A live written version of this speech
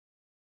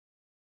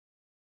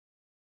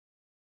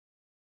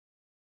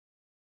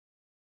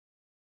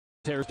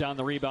Tears down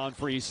the rebound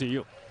for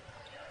ECU.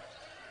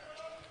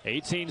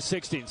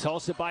 18-16,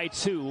 Tulsa by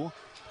 2.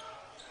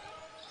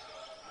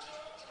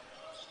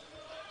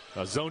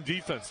 Zone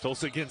defense.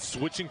 Tulsa again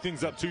switching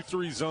things up.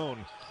 2-3 zone.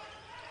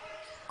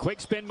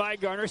 Quick spin by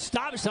Gardner.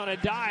 Stops on a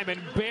dime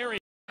and buries.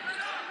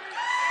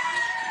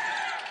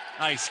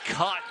 Nice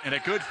cut and a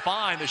good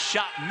find. The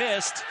shot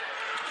missed.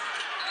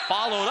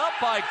 Followed up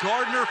by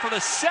Gardner for the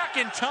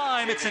second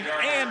time. It's an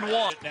and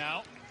one.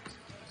 Now,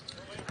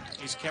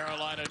 East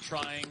Carolina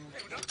trying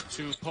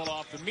to pull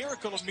off the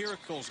miracle of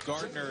miracles.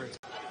 Gardner.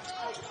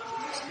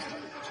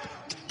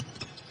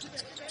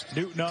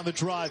 Newton on the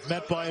drive,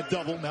 met by a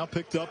double, now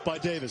picked up by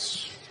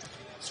Davis.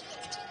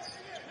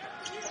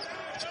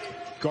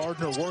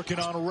 Gardner working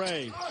on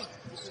Ray.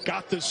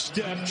 Got the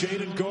step.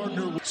 Jayden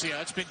Gardner. So yeah,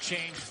 that's been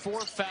changed.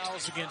 4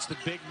 fouls against the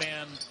big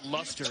man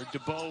Luster.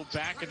 DeBow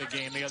back in the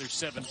game, the other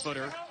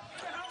 7-footer.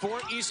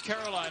 For East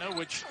Carolina,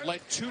 which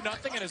led 2-0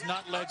 and has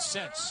not led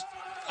since.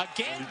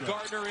 Again,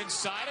 Gardner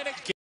inside and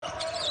again.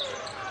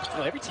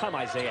 Well, every time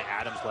Isaiah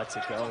Adams lets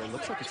it go, it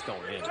looks like it's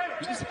going in.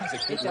 He just has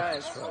a good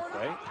stroke,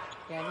 right?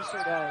 Yeah, he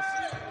sure does.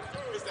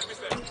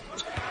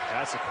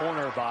 That's a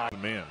corner by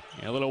man.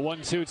 A little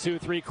 1-2-2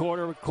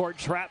 3-quarter court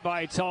trap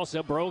by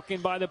Tulsa,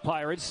 broken by the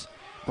Pirates.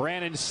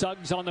 Brandon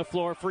Suggs on the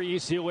floor for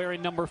ECU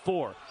wearing number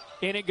 4.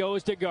 In it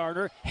goes to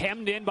Gardner,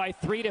 hemmed in by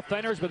 3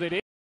 defenders, but it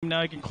is.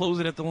 Now he can close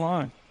it at the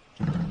line.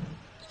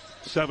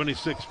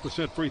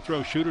 76% free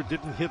throw shooter,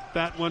 didn't hit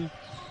that one.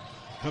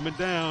 Coming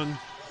down,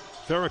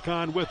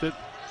 Farrakhan with it.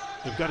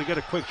 They've got to get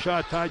a quick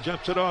shot. Ty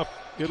jumps it off.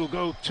 It'll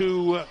go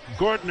to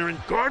Gardner, and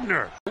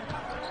Gardner.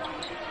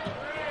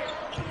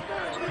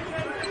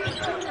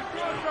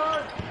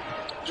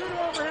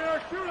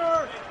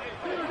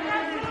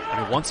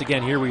 I mean, once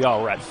again, here we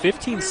are. We're at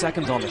 15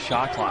 seconds on the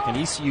shot clock, and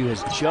ECU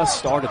has just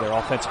started their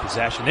offensive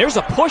possession. There's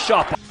a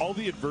push-up. All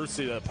the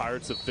adversity that the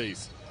Pirates have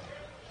faced.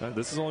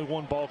 This is only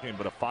one ball game,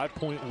 but a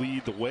 5-point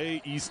lead. The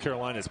way East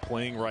Carolina is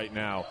playing right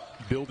now,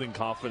 building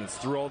confidence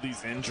through all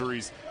these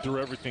injuries, through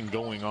everything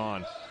going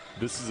on.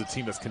 This is a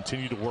team that's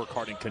continued to work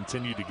hard and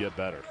continue to get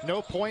better.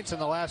 No points in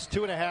the last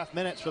 2.5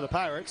 minutes for the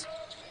Pirates,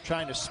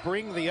 trying to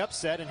spring the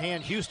upset and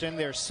hand Houston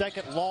their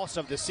second loss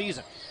of the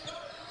season.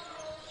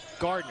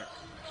 Gardner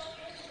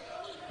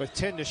with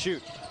 10 to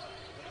shoot.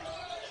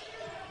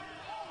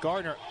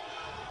 Gardner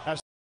has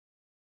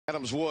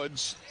Adams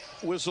Woods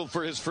whistled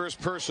for his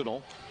first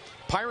personal.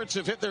 Pirates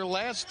have hit their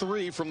last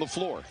 3 from the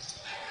floor.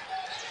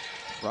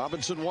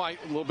 Robinson White,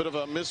 a little bit of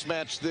a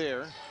mismatch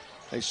there.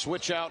 They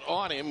switch out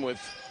on him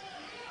with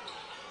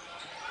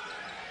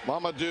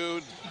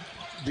Mamadou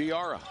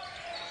Diarra.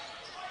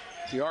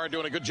 Diarra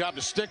doing a good job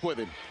to stick with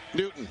him.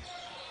 Newton.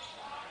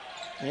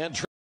 And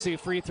see a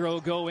free throw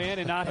go in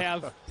and not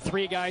have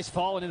 3 guys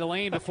falling in the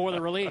lane before the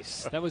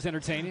release. That was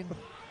entertaining.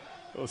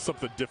 It was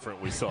something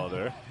different we saw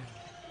there.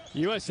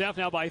 USF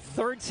now by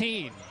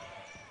 13.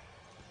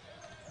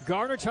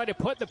 Gardner tried to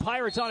put the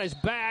Pirates on his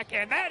back,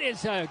 and that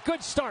is a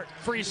good start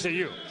for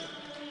ECU.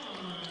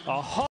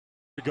 A hard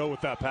to go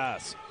with that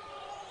pass.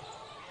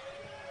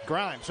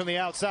 Grimes from the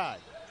outside.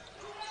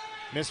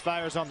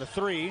 Misfires on the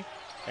 3,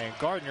 and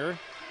Gardner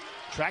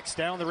tracks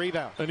down the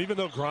rebound. And even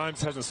though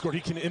Grimes hasn't scored,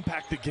 he can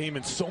impact the game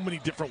in so many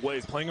different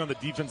ways, playing on the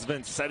defensive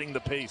end, setting the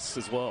pace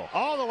as well.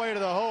 All the way to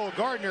the hole,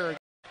 Gardner.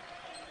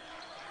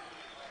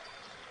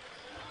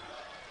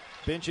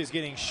 Bench is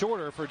getting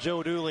shorter for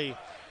Joe Dooley,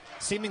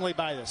 seemingly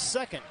by the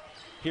second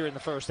here in the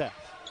first half.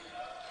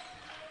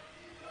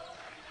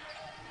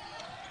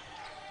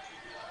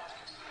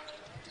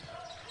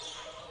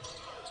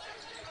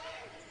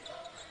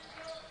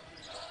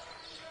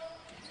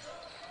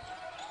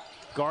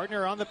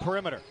 Gardner on the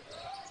perimeter,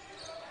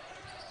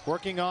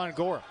 working on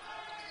Gorham.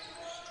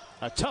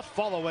 A tough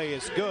fall away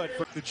is good.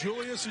 The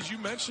Julius, as you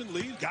mentioned,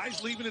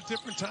 guys leaving at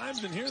different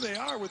times, and here they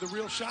are with a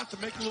real shot to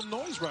make a little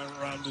noise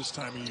around this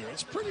time of year.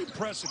 It's pretty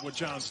impressive what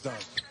John's done.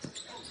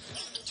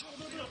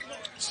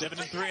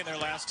 7-3 in their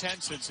last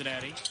 10,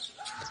 Cincinnati.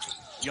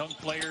 Young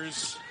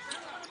players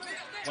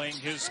playing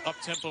his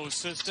up-tempo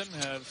system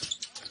have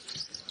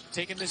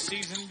taken this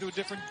season to a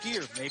different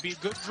gear. Maybe a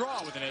good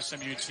draw with an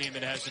SMU team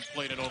that hasn't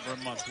played in over a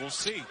month. We'll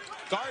see.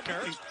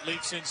 Gardner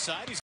leaks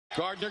inside.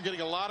 Gardner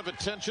getting a lot of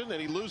attention,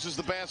 and he loses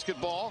the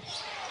basketball.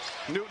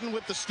 Newton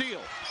with the steal.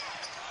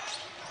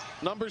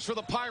 Numbers for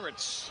the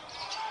Pirates.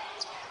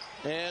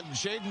 And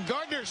Jayden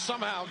Gardner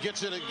somehow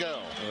gets it and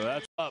go. Well,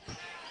 that's up.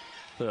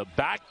 The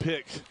back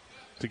pick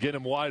to get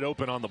him wide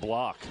open on the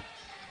block.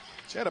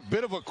 He's had a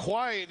bit of a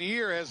quiet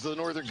year as the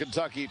Northern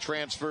Kentucky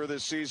transfer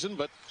this season,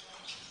 but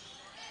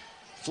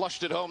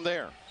flushed it home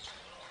there.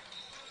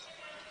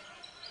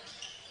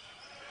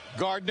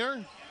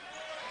 Gardner,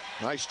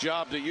 nice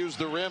job to use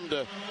the rim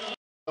to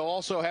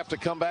also have to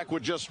come back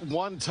with just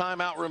 1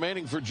 timeout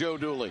remaining for Joe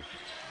Dooley.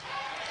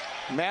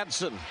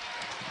 Madsen,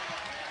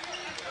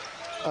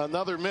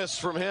 another miss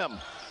from him.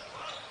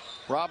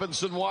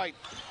 Robinson White.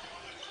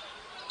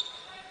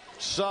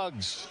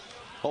 Suggs.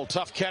 Oh,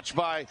 tough catch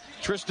by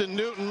Tristan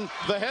Newton.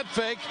 The head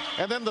fake,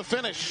 and then the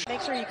finish.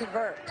 Make sure you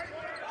convert.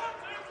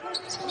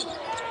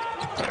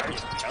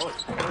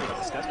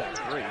 Step back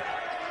 3.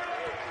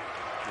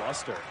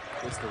 Luster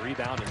gets the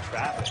rebound in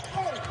traffic.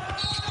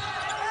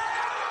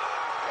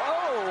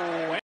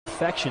 Oh,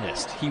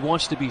 Perfectionist. He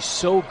wants to be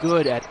so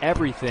good at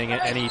everything,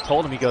 and he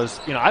told him, he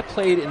goes, you know, I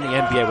played in the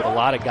NBA with a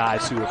lot of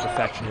guys who were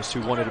perfectionists,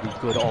 who wanted to be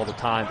good all the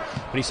time.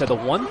 But he said the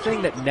one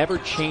thing that never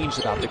changed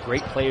about the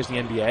great players in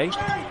the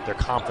NBA, their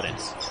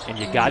confidence. And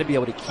you got to be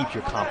able to keep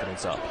your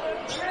confidence up.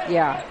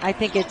 Yeah, I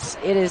think it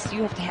is.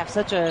 You have to have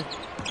such a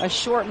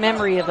short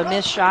memory of a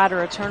missed shot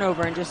or a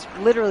turnover and just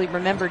literally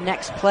remember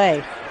next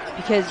play,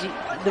 because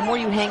the more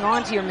you hang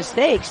on to your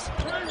mistakes,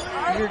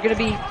 you're going to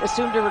be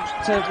assumed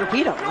to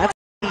repeat them. That's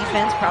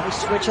defense, probably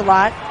switch a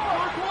lot.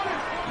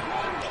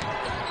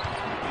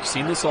 We've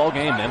seen this all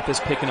game. Memphis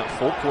picking up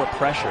full court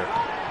pressure.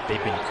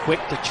 They've been quick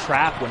to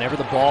trap whenever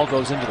the ball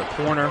goes into the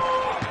corner.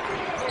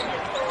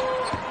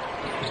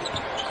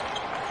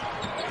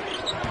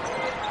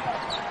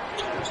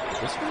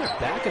 This one they're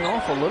backing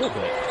off a little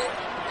bit.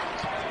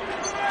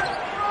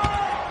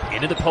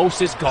 Into the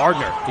post is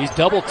Gardner. He's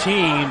double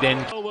teamed,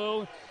 and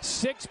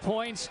 6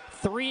 points,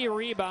 3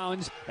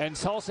 rebounds, and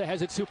Tulsa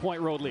has a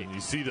 2-point road lead. And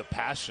you see the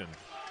passion.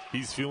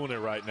 He's feeling it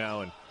right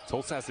now, and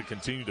Tulsa has to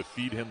continue to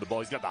feed him the ball.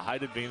 He's got the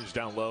height advantage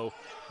down low.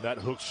 That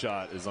hook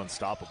shot is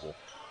unstoppable.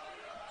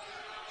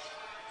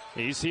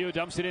 ECU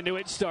dumps it into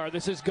its star.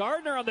 This is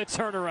Gardner on the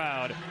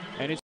turnaround,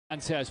 and it's a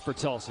contest for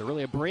Tulsa.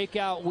 Really a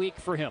breakout week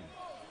for him.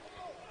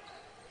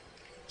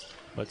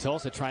 But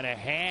Tulsa trying to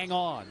hang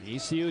on.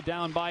 ECU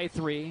down by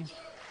 3.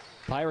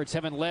 Pirates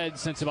haven't led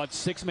since about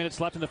 6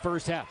 minutes left in the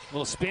first half. A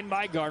little spin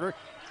by Gardner.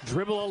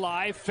 Dribble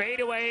alive.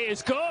 Fadeaway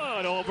is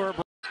good over.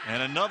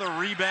 And another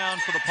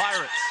rebound for the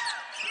Pirates.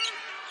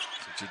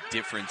 Such a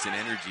difference in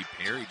energy.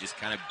 Perry just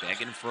kind of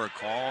begging for a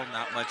call.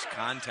 Not much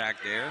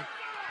contact there.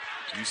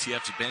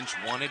 UCF's bench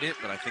wanted it,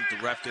 but I think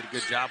the ref did a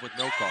good job with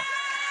no call.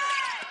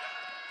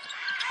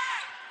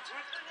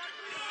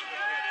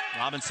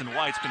 Robinson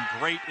White's been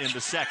great in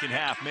the second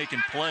half,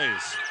 making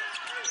plays.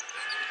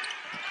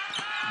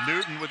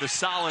 Newton with a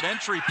solid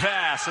entry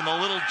pass and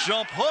a little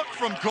jump hook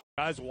from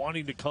guys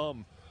wanting to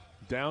come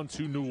down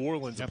to New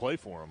Orleans and play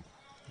for him.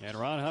 And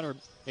Ron Hunter,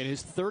 in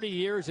his 30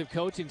 years of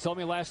coaching, told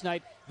me last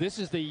night this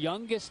is the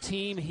youngest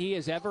team he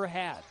has ever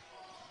had.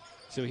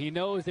 So he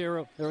knows there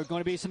are going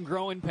to be some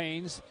growing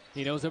pains.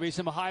 He knows there'll be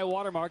some high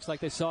water marks like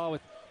they saw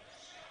with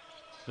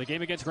the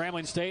game against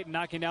Grambling State, and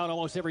knocking down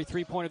almost every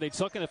three-pointer they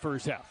took in the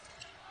first half.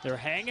 They're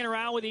hanging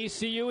around with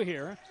ECU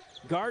here.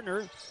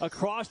 Gardner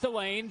across the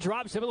lane,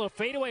 drops him a little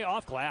fadeaway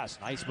off glass.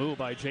 Nice move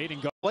by Jayden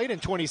Gardner. Played in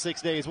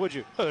 26 days, would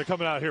you? They're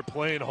coming out here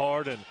playing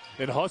hard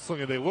and hustling,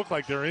 and they look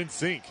like they're in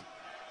sync.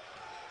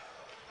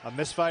 A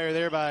misfire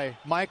there by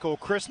Michael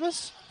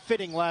Christmas.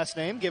 Fitting last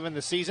name given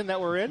the season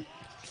that we're in.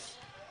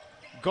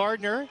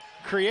 Gardner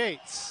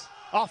creates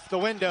off the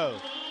window.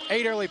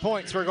 8 early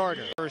points for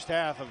Gardner. First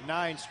half of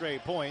 9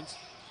 straight points.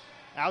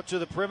 Out to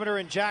the perimeter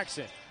in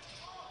Jackson.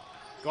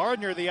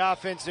 Gardner the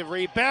offensive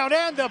rebound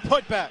and the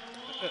putback.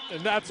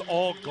 And that's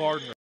all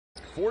Gardner.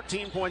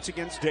 14 points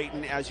against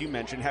Dayton, as you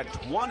mentioned. Had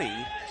 20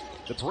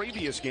 the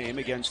previous game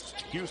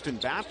against Houston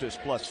Baptist,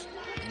 plus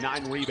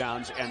 9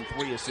 rebounds and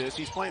 3 assists.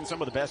 He's playing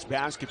some of the best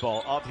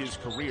basketball of his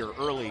career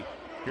early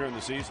here in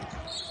the season.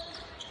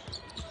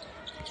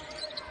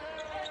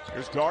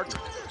 Here's Gardner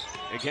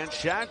against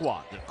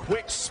Shagwat. The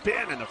quick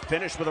spin and the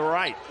finish with the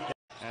right.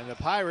 And the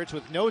Pirates,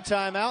 with no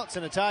timeouts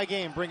and a tie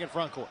game, bring it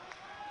front court.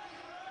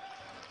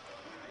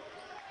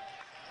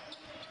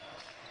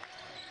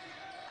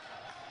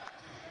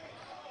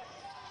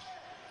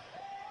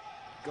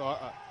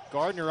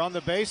 Gardner on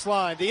the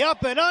baseline. The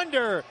up and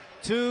under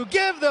to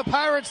give the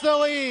Pirates the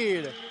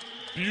lead.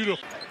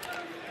 Beautiful.